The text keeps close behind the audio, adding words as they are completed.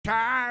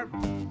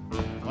fire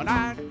when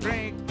I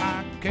drink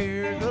my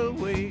cares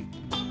away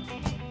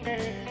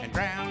and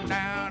drown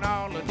out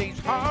all of these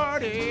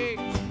heartaches,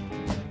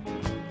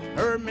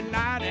 hurt me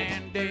night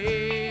and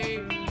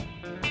day.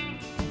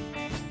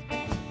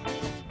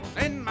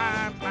 In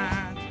my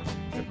mind,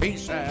 the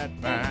peace I'd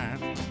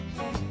find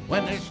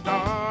when they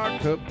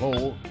start to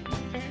pour.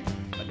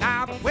 But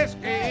now the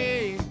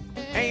whiskey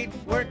ain't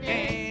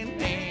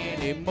working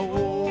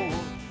anymore.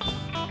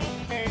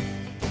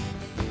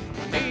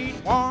 I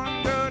need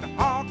one good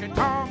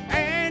honky-tonk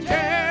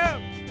angel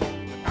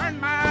to turn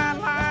my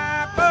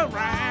life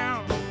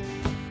around.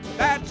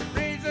 That's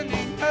reason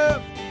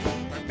enough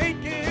for me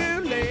to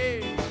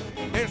lay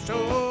this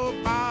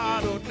old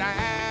bottle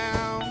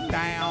down,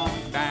 down,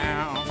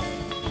 down.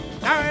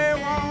 Now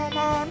a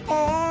woman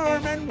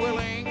warm and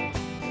willing,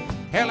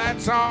 hell,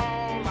 that's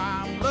all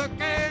I'm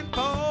looking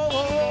for.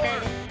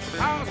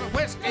 'Cause the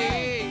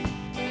whiskey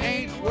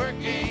ain't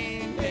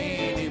working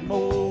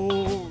anymore.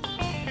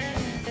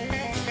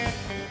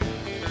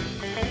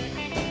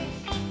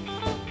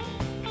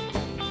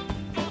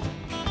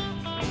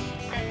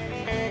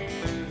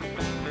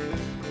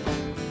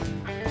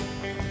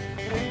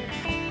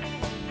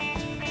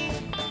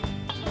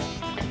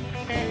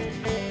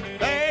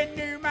 They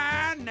knew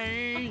my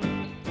name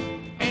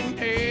in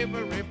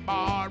every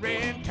bar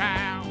in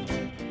town,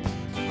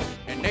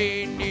 and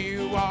they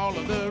knew all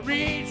of the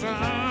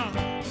reasons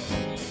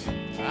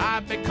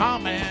I'd be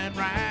coming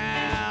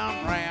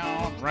round,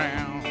 round,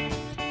 round.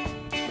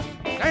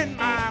 In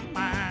my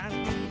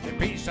mind, the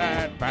peace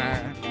I'd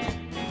find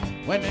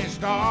when they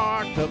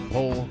start to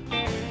pour.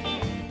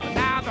 But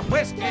now the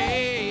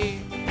whiskey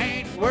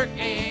ain't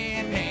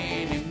working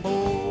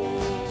anymore.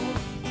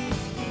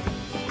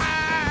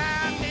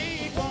 I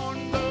need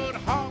one good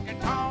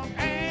honky-tonk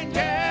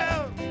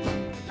angel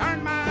to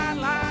turn my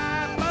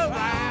life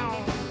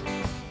around.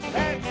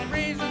 That's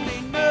reason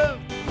enough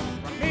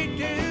for me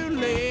to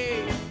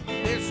lay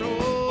this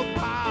old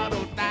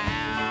bottle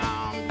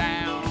down,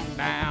 down,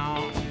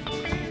 down.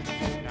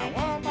 Now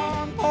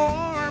woman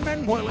warm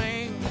and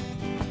willing,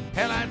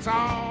 hell, that's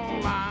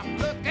all I'm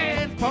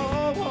looking for.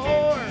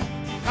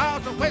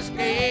 'Cause the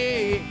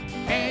whiskey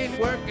ain't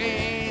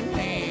working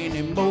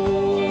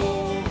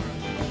anymore.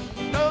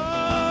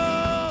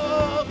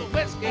 No, the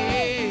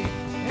whiskey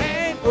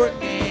ain't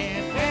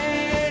working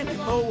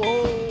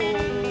anymore.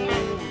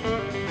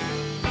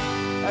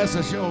 That's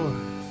the show.